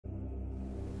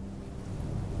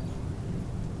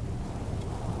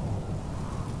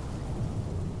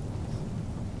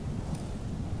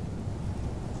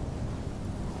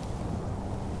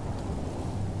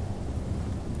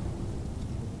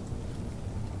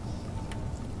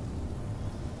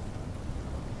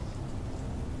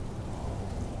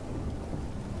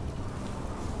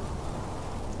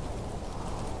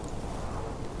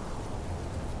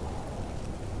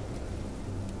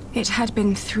It had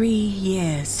been 3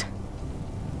 years.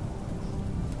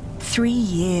 3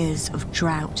 years of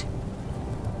drought.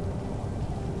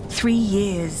 3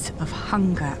 years of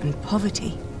hunger and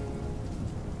poverty.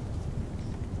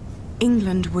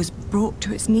 England was brought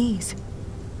to its knees.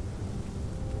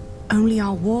 Only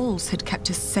our walls had kept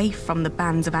us safe from the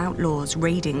bands of outlaws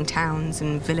raiding towns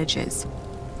and villages.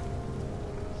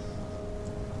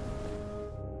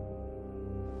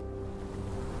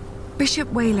 Bishop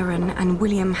Waleran and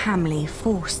William Hamley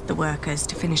forced the workers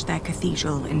to finish their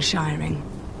cathedral in Shiring.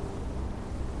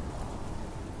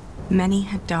 Many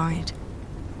had died.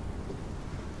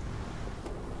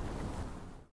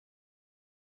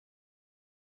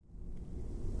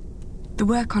 The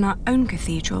work on our own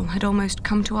cathedral had almost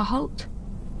come to a halt.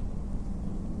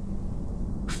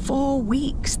 4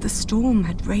 weeks the storm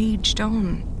had raged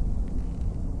on.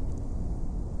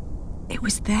 It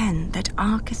was then that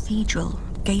our cathedral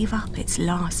gave up its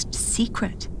last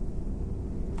secret.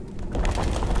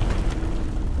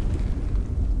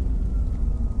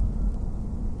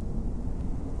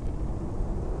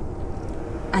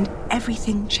 And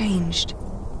everything changed.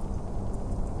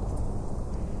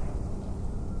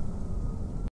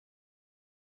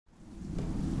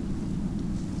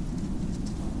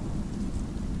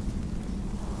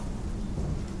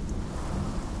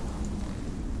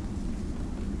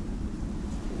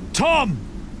 Tom!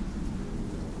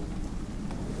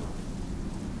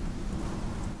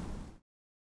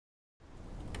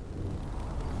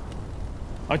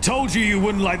 I told you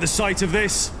wouldn't like the sight of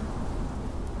this.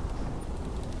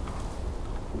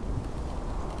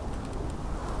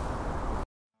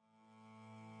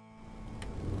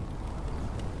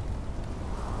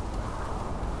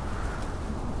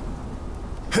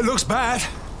 It looks bad,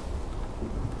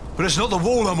 but it's not the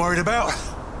wall I'm worried about.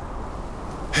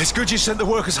 It's good you sent the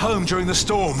workers home during the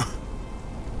storm.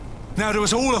 Now do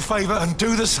us all a favor and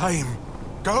do the same.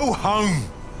 Go home.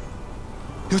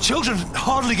 Your children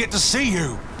hardly get to see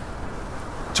you.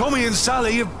 Tommy and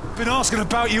Sally have been asking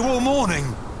about you all morning.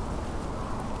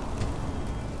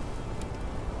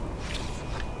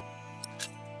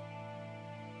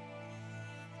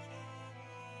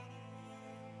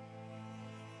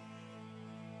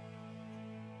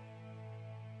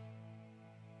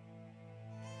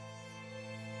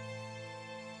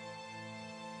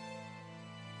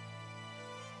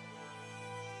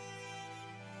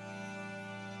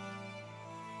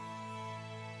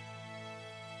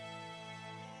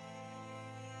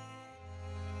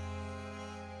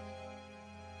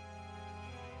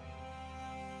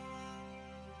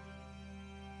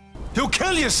 You'll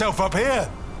kill yourself up here!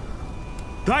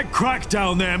 That crack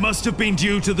down there must have been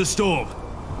due to the storm.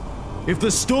 If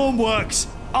the storm works,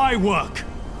 I work.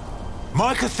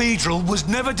 My cathedral was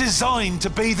never designed to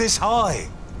be this high.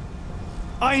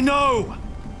 I know!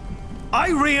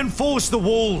 I reinforced the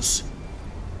walls.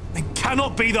 It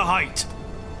cannot be the height.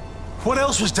 What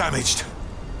else was damaged?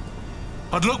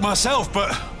 I'd look myself,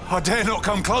 but I dare not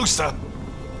come closer.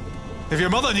 If your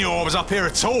mother knew I was up here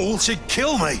at all, she'd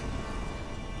kill me.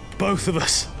 Both of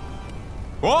us.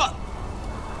 What?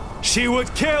 She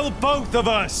would kill both of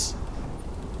us!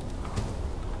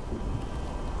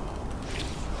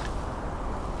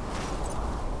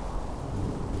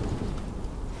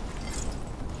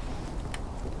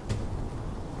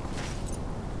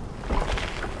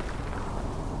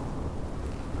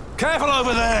 Careful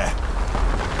over there!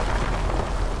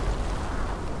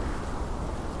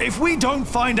 If we don't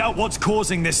find out what's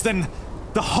causing this, then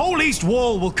the whole east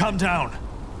wall will come down.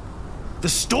 The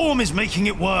storm is making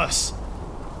it worse.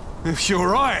 If you're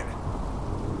right.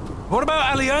 What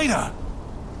about Aliena?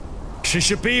 She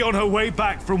should be on her way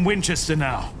back from Winchester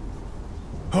now.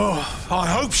 Oh, I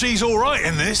hope she's all right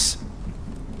in this.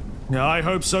 Yeah, I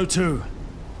hope so too.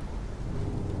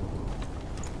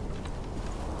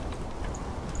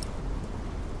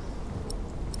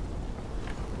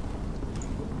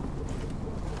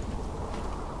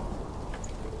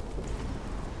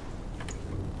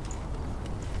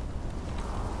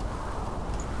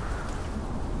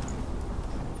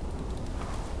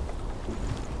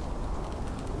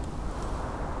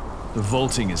 The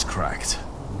vaulting is cracked.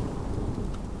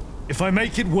 If I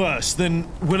make it worse, then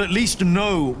we'll at least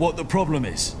know what the problem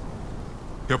is.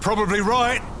 You're probably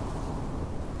right.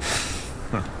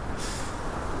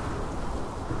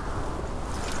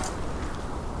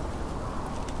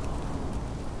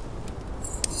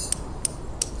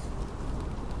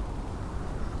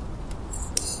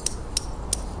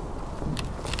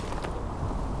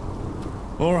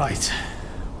 All right.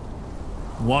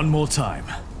 One more time.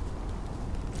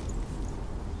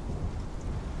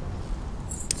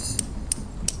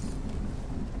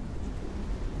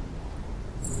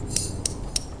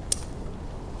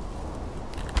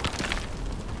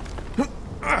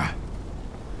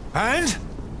 And?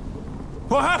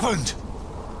 What happened?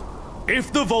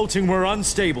 If the vaulting were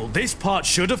unstable, this part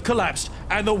should have collapsed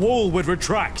and the wall would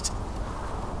retract.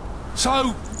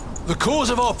 So, the cause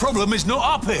of our problem is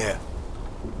not up here?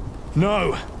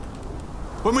 No.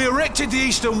 When we erected the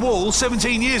eastern wall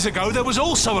 17 years ago, there was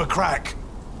also a crack.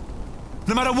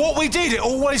 No matter what we did, it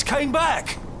always came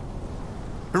back.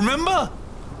 Remember?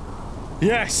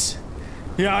 Yes.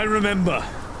 Yeah, I remember.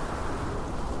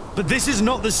 But this is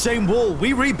not the same wall.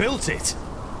 We rebuilt it.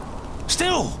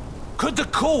 Still, could the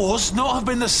cause not have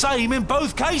been the same in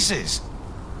both cases?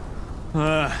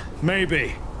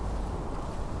 Maybe.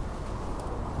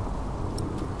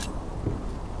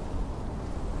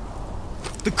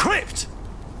 The crypt!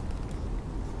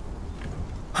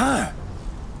 Huh.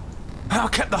 How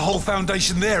kept the whole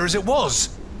foundation there as it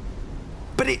was?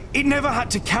 But it never had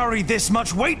to carry this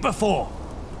much weight before.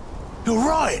 You're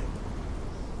right.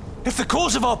 If the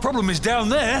cause of our problem is down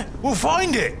there, we'll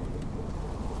find it.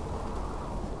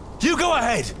 You go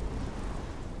ahead.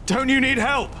 Don't you need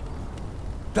help?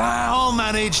 I'll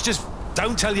manage. Just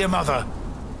don't tell your mother.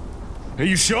 Are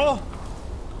you sure?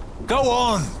 Go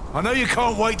on. I know you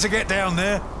can't wait to get down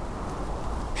there.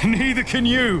 Neither can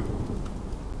you.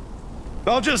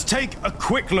 I'll just take a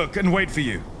quick look and wait for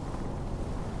you.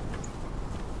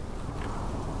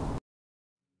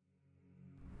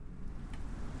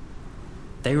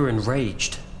 They were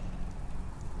enraged.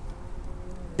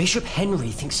 Bishop Henry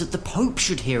thinks that the Pope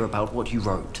should hear about what you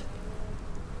wrote.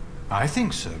 I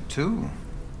think so, too.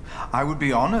 I would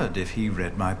be honored if he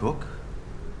read my book.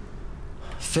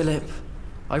 Philip,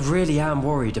 I really am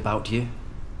worried about you.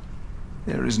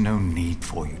 There is no need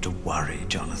for you to worry,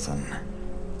 Jonathan.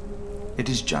 It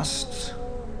is just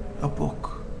a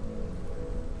book.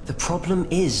 The problem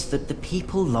is that the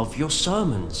people love your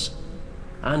sermons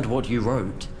and what you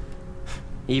wrote,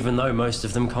 even though most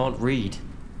of them can't read.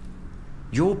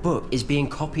 Your book is being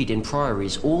copied in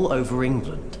priories all over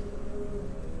England.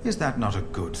 Is that not a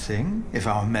good thing, if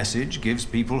our message gives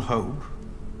people hope?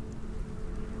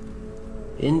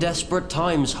 In desperate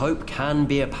times, hope can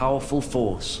be a powerful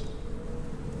force.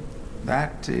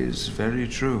 That is very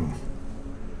true.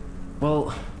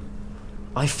 Well,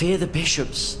 I fear the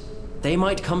bishops. They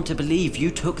might come to believe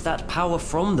you took that power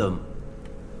from them.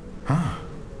 Huh?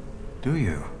 Do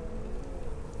you?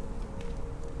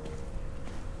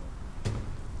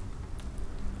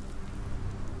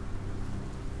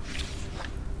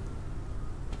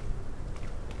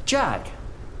 Jack!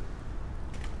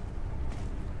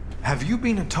 Have you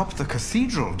been atop the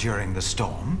cathedral during the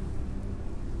storm?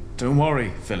 Don't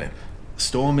worry, Philip. The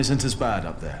storm isn't as bad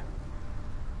up there.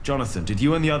 Jonathan, did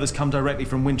you and the others come directly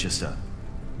from Winchester?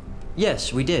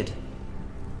 Yes, we did.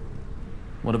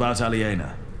 What about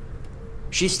Aliena?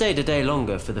 She stayed a day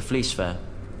longer for the Fleece Fair.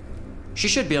 She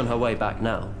should be on her way back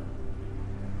now.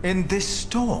 In this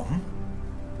storm?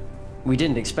 We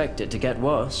didn't expect it to get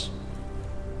worse.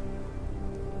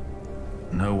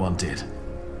 No one did.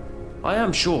 I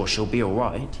am sure she'll be all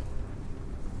right.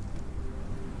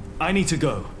 I need to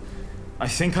go. I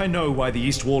think I know why the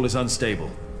east wall is unstable.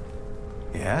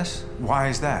 Yes? Why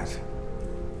is that?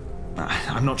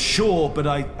 I'm not sure, but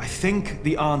I think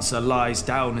the answer lies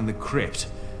down in the crypt.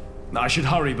 I should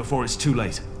hurry before it's too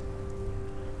late.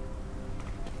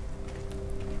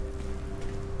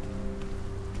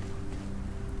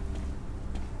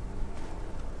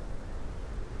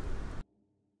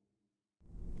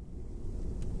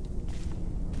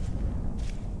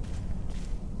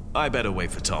 I better wait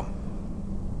for Tom.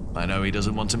 I know he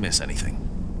doesn't want to miss anything.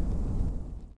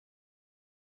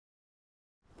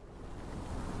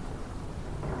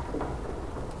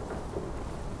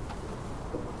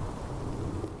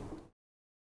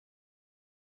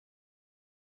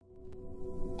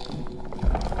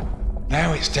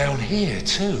 Now it's down here,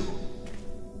 too.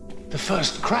 The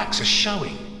first cracks are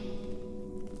showing.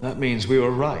 That means we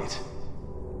were right.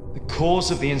 The cause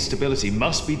of the instability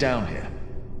must be down here.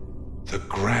 The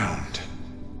ground.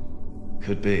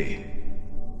 Could be.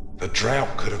 The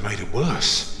drought could have made it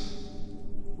worse.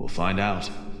 We'll find out.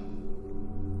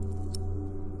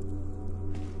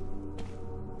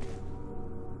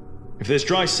 If there's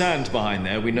dry sand behind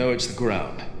there, we know it's the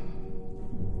ground.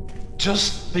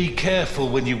 Just be careful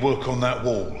when you work on that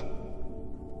wall.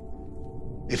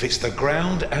 If it's the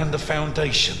ground and the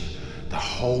foundation, the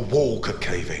whole wall could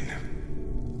cave in.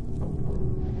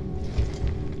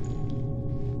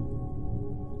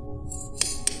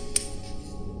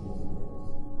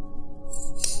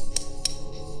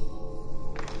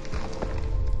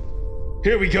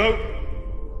 Here we go.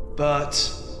 But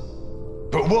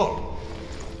what?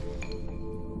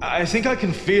 I think I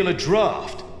can feel a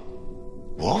draft.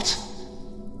 What?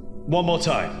 One more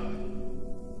time.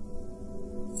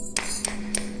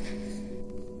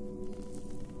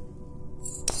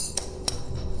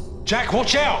 Jack,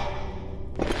 watch out!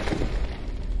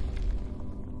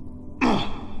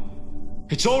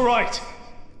 It's all right.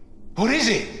 What is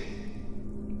it?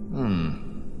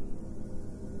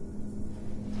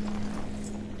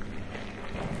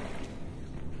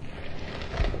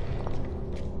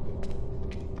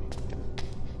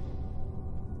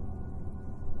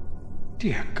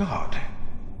 Dear God.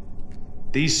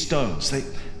 These stones,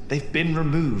 they've been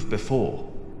removed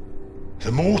before.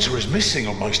 The mortar is missing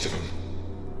on most of them.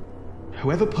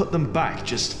 Whoever put them back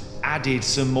just added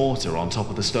some mortar on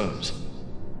top of the stones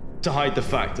to hide the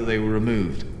fact that they were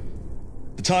removed.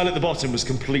 The tile at the bottom was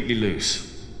completely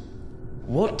loose.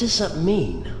 What does that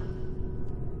mean?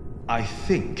 I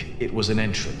think it was an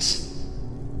entrance.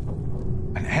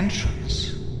 An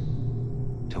entrance?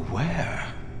 To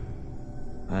where?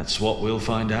 That's what we'll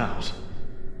find out.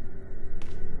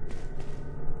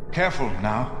 Careful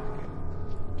now.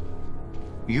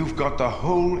 You've got the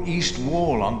whole east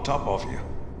wall on top of you.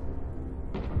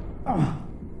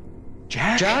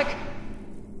 Jack? Jack?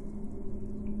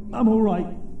 I'm all right.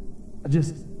 I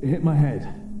just hit my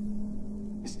head.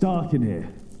 It's dark in here.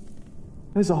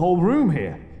 There's a whole room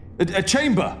here. A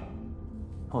chamber.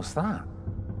 What's that?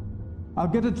 I'll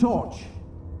get a torch.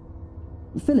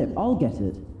 Philip, I'll get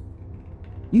it.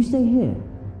 You stay here.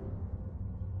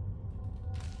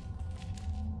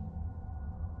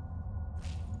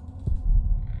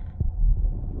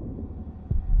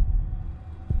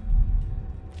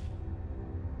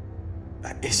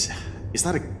 Is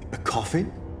that a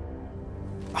coffin?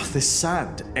 Oh, there's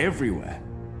sand everywhere.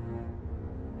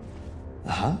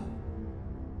 Uh-huh.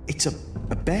 It's a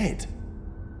bed.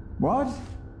 What?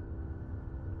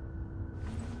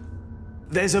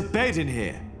 There's a bed in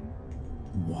here.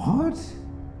 What?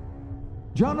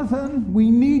 Jonathan, we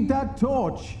need that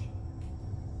torch.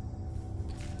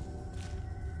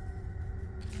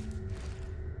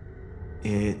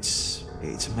 It's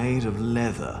made of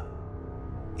leather.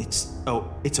 It's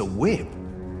a whip.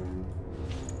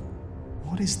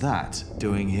 What is that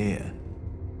doing here?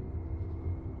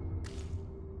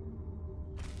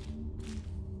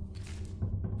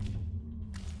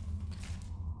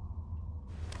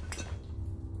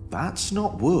 That's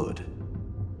not wood.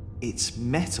 It's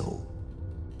metal.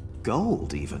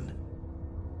 Gold, even.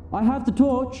 I have the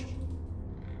torch.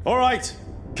 All right,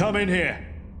 come in here.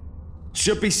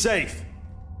 Should be safe.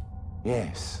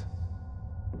 Yes.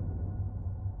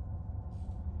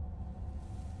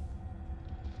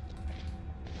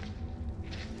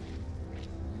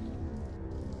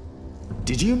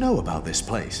 Did you know about this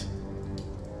place?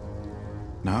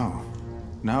 No.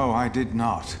 No, I did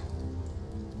not.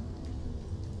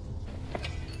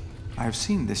 I've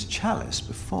seen this chalice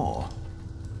before,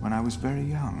 when I was very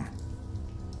young.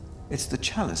 It's the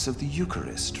chalice of the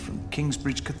Eucharist from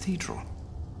Kingsbridge Cathedral.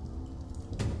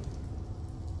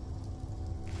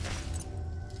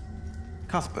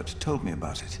 Cuthbert told me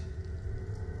about it.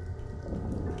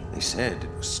 They said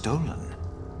it was stolen.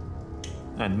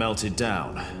 And melted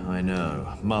down, I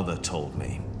know. Mother told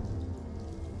me.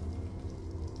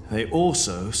 They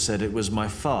also said it was my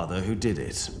father who did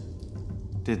it.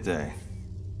 Did they?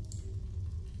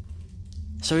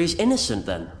 So he's innocent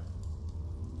then?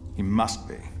 He must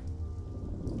be.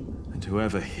 And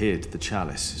whoever hid the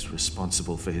chalice is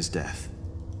responsible for his death.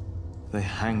 They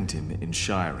hanged him in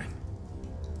Shiring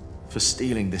for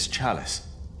stealing this chalice.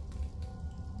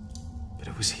 But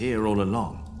it was here all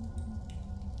along.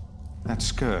 That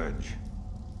scourge,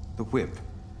 the whip.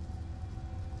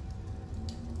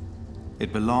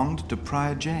 It belonged to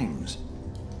Prior James.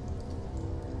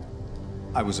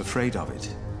 I was afraid of it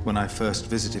when I first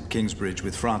visited Kingsbridge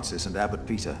with Francis and Abbot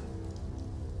Peter.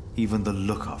 Even the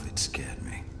look of it scared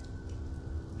me.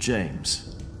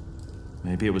 James.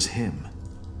 Maybe it was him.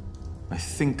 I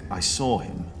think I saw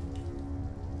him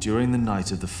during the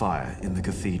night of the fire in the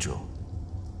cathedral.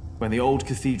 When the old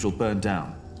cathedral burned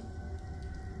down,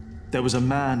 there was a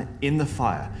man in the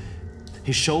fire.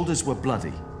 His shoulders were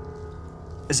bloody,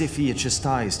 as if he had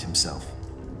chastised himself.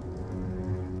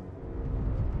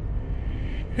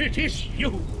 It is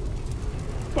you!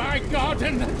 By God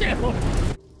and the devil!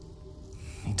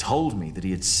 He told me that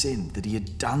he had sinned, that he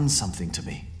had done something to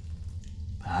me.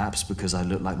 Perhaps because I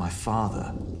looked like my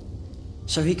father.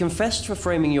 So he confessed for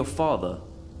framing your father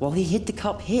while he hid the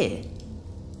cup here?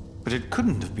 But it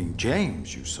couldn't have been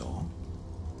James you saw.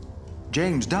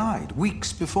 James died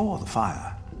weeks before the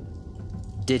fire.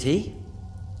 Did he?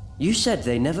 You said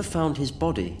they never found his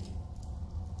body.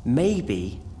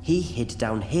 Maybe he hid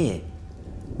down here.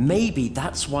 Maybe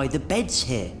that's why the bed's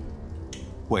here.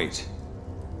 Wait.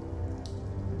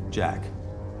 Jack,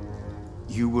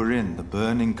 you were in the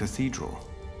burning cathedral.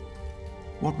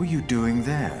 What were you doing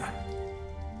there?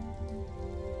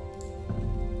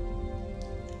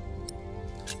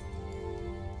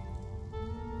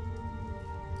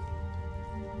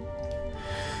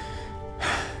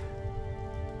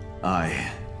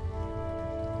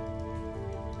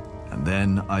 And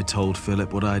then I told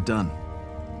Philip what I had done.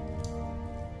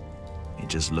 He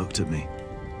just looked at me.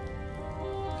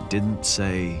 He didn't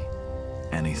say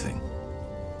anything.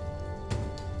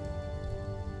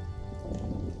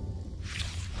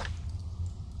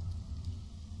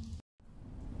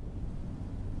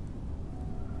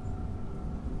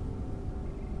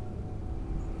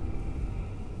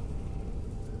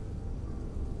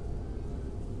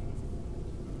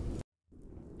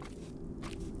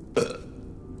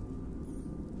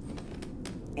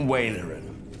 Wailerin,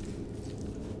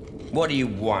 what do you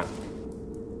want?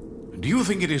 Do you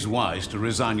think it is wise to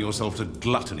resign yourself to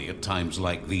gluttony at times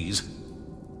like these,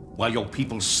 while your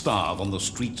people starve on the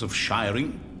streets of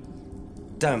Shiring?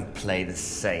 Don't play the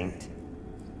saint.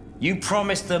 You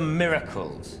promise them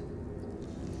miracles,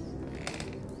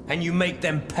 and you make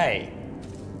them pay.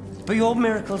 But your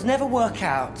miracles never work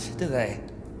out, do they?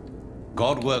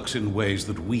 God works in ways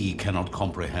that we cannot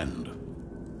comprehend.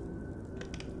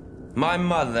 My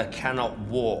mother cannot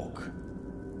walk.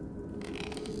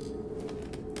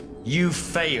 You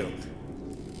failed.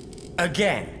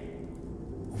 Again.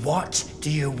 What do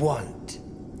you want?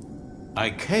 I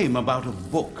came about a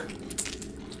book.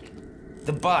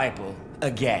 The Bible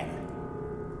again?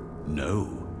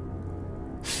 No.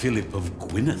 Philip of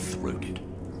Gwynedd wrote it.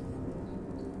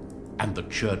 And the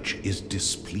church is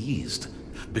displeased.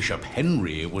 Bishop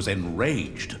Henry was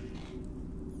enraged.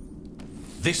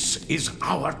 This is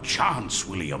our chance,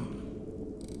 William.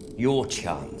 Your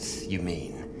chance, you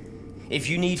mean? If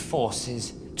you need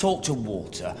forces, talk to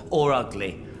Walter or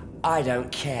Ugly. I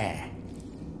don't care.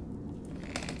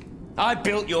 I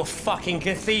built your fucking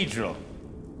cathedral.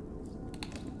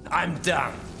 I'm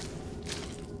done.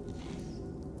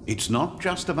 It's not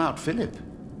just about Philip.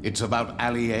 It's about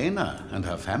Aliena and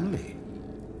her family.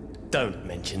 Don't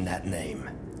mention that name.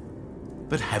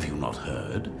 But have you not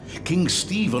heard? King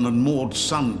Stephen and Maud's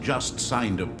son just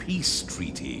signed a peace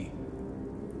treaty.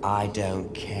 I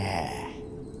don't care.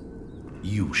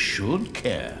 You should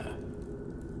care.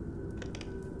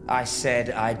 I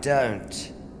said I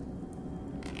don't.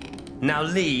 Now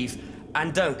leave,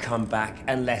 and don't come back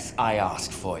unless I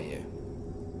ask for you.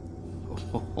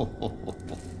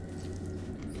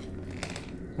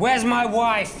 Where's my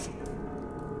wife?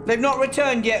 They've not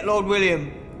returned yet, Lord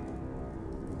William.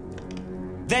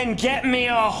 Then get me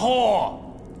a whore!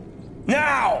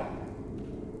 Now!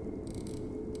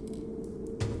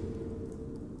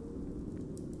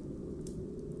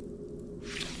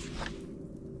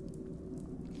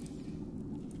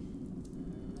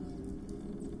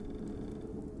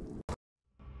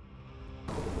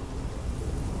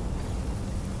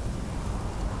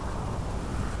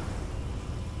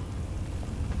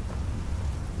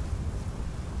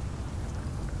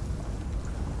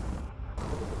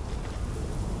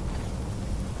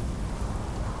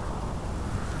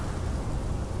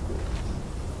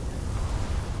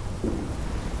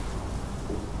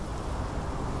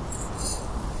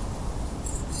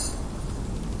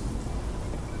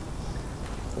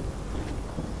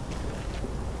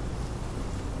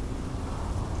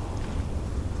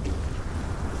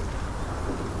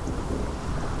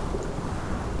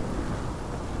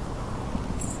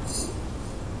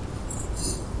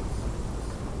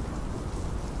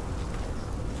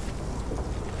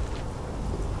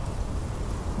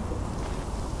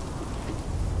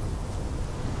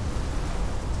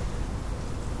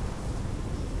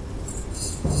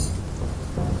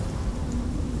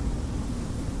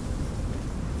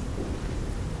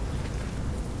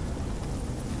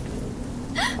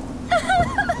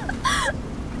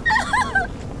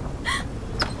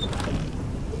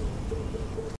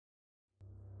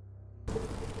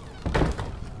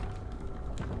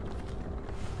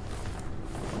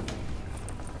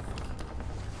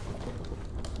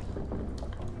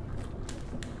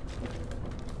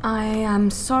 I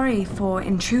am sorry for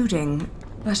intruding,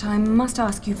 but I must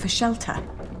ask you for shelter.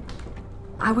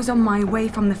 I was on my way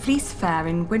from the Fleece Fair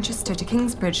in Winchester to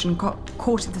Kingsbridge and got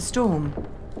caught in the storm.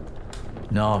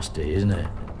 Nasty, isn't it?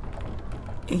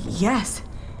 Yes.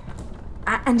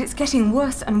 And it's getting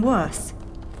worse and worse.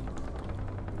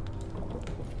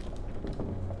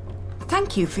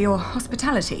 Thank you for your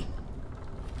hospitality.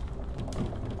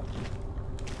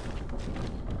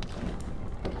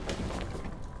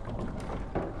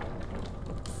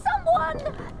 Someone!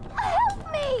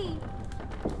 Help me!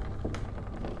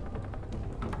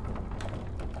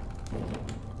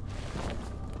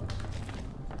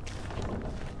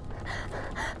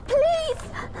 Please!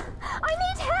 I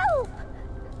need help!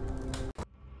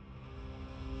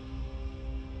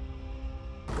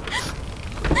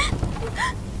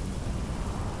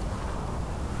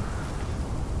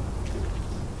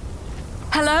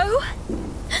 Hello?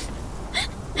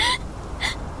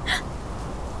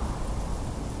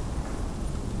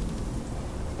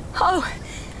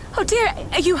 Oh dear,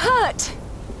 are you hurt?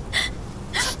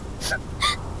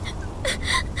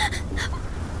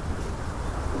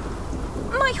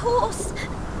 My horse!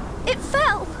 It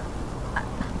fell!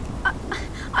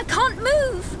 I can't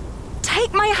move!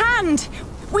 Take my hand!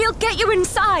 We'll get you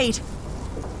inside!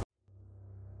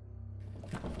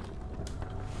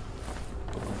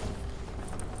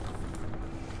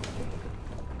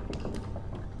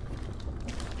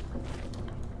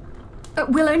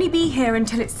 We'll only be here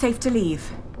until it's safe to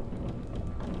leave.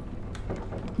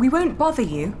 We won't bother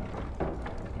you.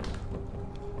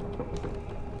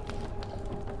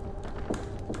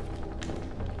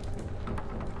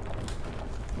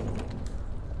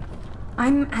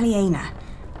 I'm Aliena.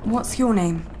 What's your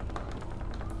name?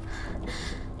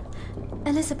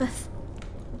 Elizabeth.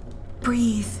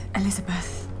 Breathe,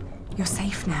 Elizabeth. You're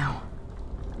safe now.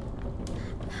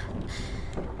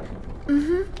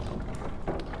 Mm-hmm.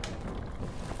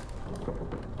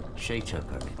 She took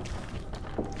her.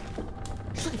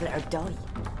 Should have let her die.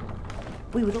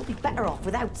 We would all be better off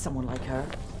without someone like her.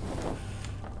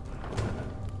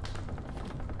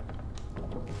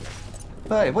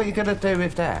 Hey, what are you going to do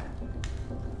with that?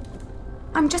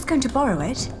 I'm just going to borrow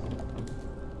it.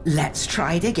 Let's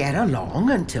try to get along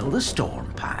until the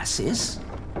storm passes.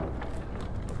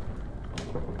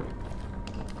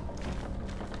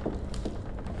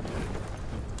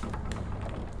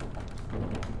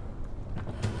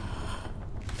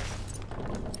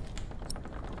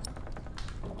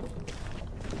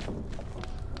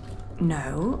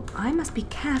 No, I must be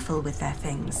careful with their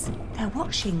things. They're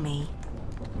watching me.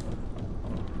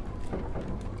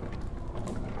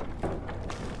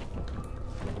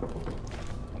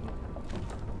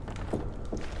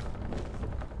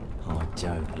 I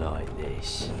don't like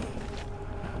this.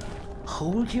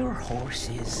 Hold your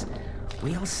horses.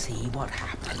 We'll see what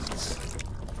happens.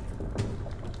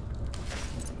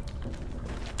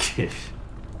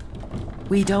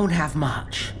 We don't have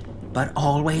much, but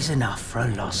always enough for a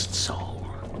lost soul.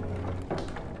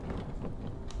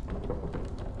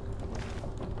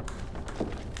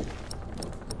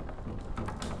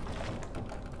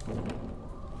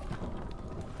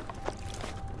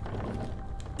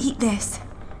 Eat this.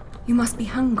 You must be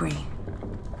hungry.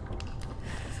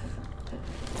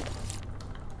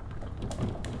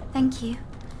 Thank you.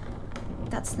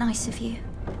 That's nice of you.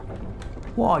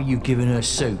 Why are you giving her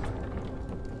soup?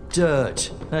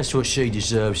 Dirt. That's what she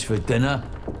deserves for dinner.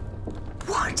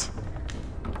 What?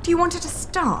 Do you want her to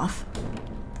starve?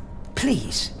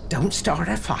 Please, don't start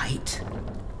a fight.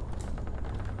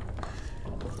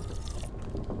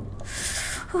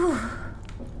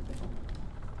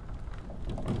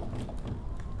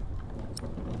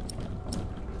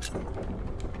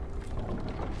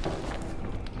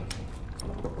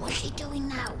 What's she doing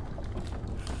now?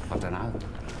 I don't know.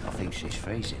 I think she's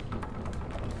freezing.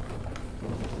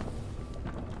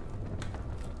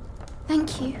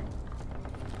 Thank you.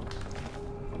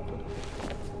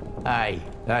 Hey,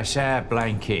 that's our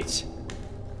blanket.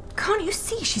 Can't you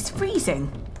see she's freezing?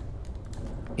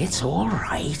 It's all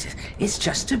right. It's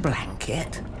just a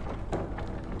blanket.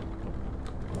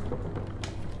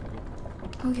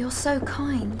 Oh, you're so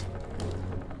kind.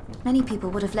 Many people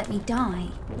would have let me die.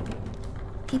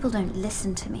 People don't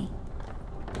listen to me.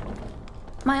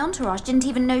 My entourage didn't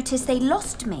even notice they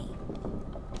lost me.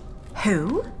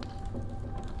 Who?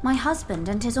 My husband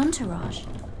and his entourage.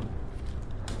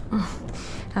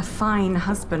 A fine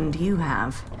husband you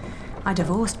have. I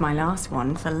divorced my last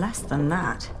one for less than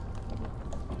that.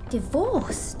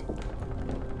 Divorced?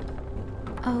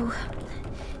 Oh,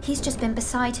 he's just been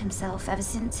beside himself ever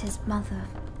since his mother.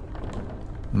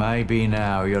 Maybe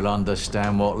now you'll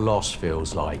understand what loss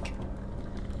feels like.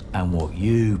 And what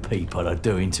you people are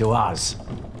doing to us.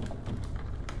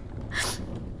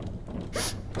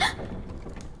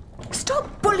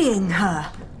 Stop bullying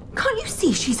her! Can't you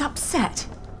see she's upset?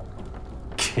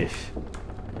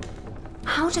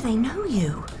 How do they know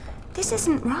you? This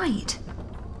isn't right.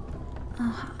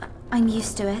 Oh, I'm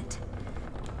used to it.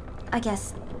 I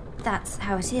guess that's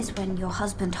how it is when your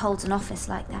husband holds an office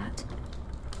like that.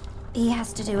 He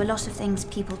has to do a lot of things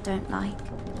people don't like.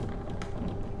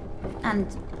 And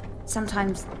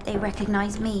sometimes they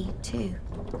recognize me, too.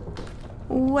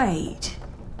 Wait.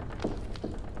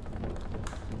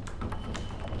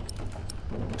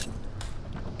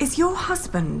 Is your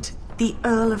husband the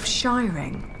Earl of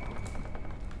Shiring?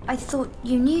 I thought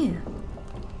you knew.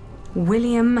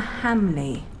 William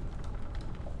Hamley.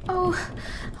 Oh,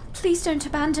 please don't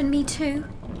abandon me too.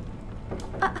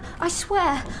 I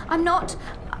swear, I'm not...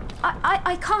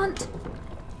 I can't...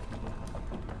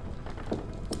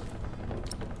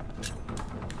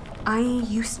 I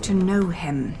used to know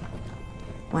him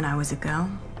when I was a girl.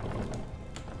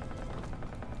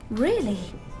 Really?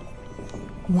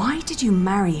 Why did you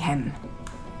marry him?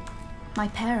 My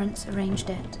parents arranged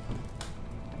it.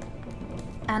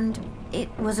 And it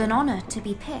was an honor to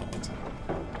be picked.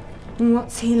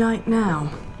 What's he like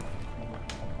now?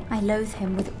 I loathe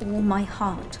him with all my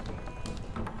heart.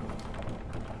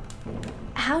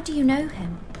 How do you know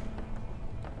him?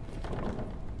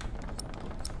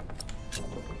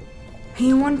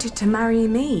 He wanted to marry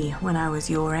me when I was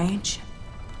your age.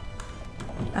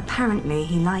 Apparently,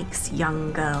 he likes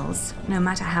young girls, no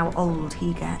matter how old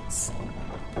he gets.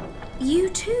 You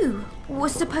too were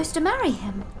supposed to marry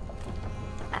him.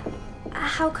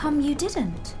 How come you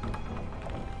didn't?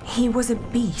 He was a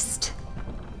beast.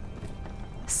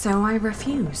 So I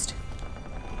refused.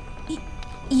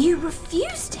 You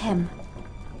refused him?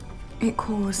 It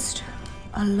caused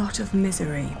a lot of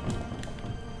misery.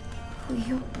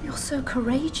 You're so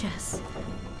courageous.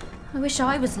 I wish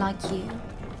I was like you.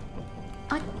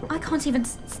 I can't even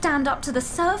stand up to the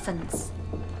servants.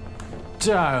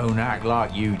 Don't act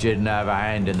like you didn't have a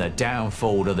hand in the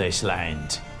downfall of this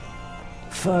land.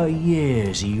 For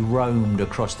years he roamed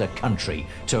across the country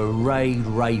to raid,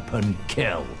 rape and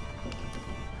kill.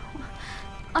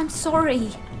 I'm sorry.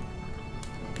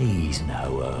 He's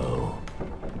no Earl.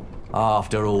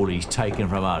 After all he's taken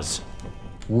from us,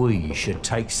 we should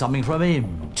take something from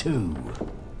him too.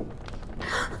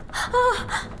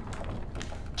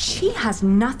 She has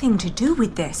nothing to do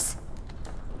with this.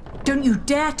 Don't you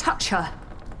dare touch her.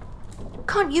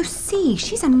 Can't you see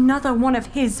she's another one of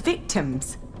his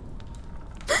victims?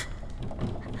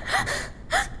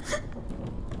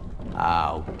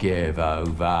 Oh, give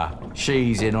over.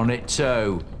 She's in on it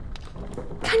too.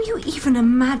 Can you even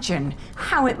imagine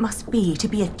how it must be to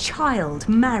be a child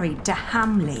married to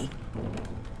Hamley?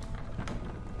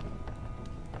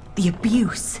 The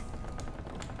abuse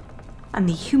and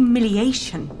the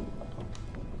humiliation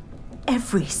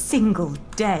every single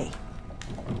day.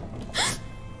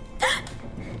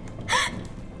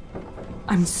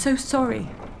 I'm so sorry.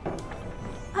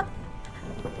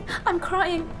 I'm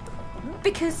crying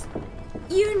because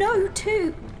you know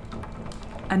too.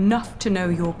 Enough to know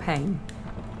your pain.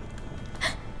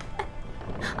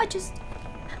 I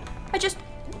just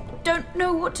don't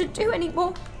know what to do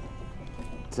anymore.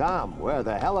 Tom, where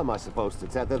the hell am I supposed to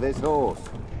tether this horse?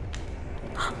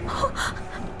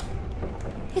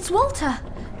 It's Walter.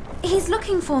 He's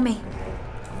looking for me.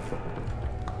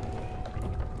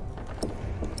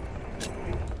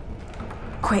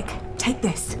 Quick, take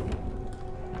this.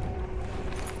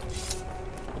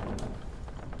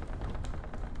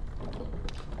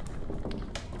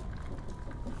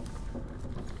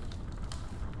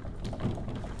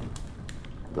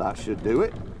 That should do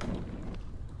it.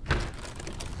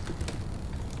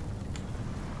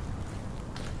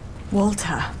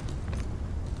 Walter.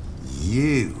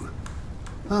 You?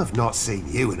 I've not seen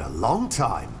you in a long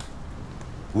time.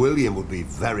 William would be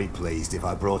very pleased if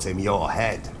I brought him your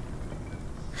head.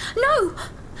 No!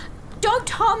 Don't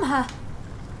harm her!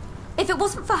 If it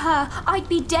wasn't for her, I'd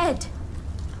be dead.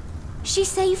 She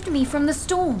saved me from the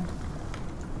storm.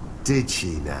 Did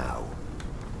she now?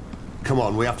 Come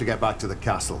on, we have to get back to the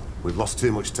castle. We've lost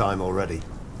too much time already.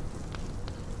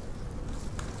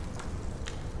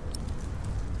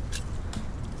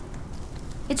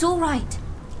 It's all right.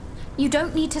 You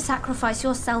don't need to sacrifice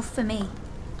yourself for me.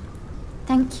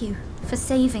 Thank you for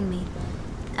saving me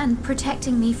and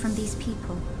protecting me from these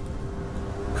people.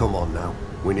 Come on now,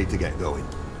 we need to get going.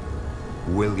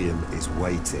 William is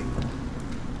waiting.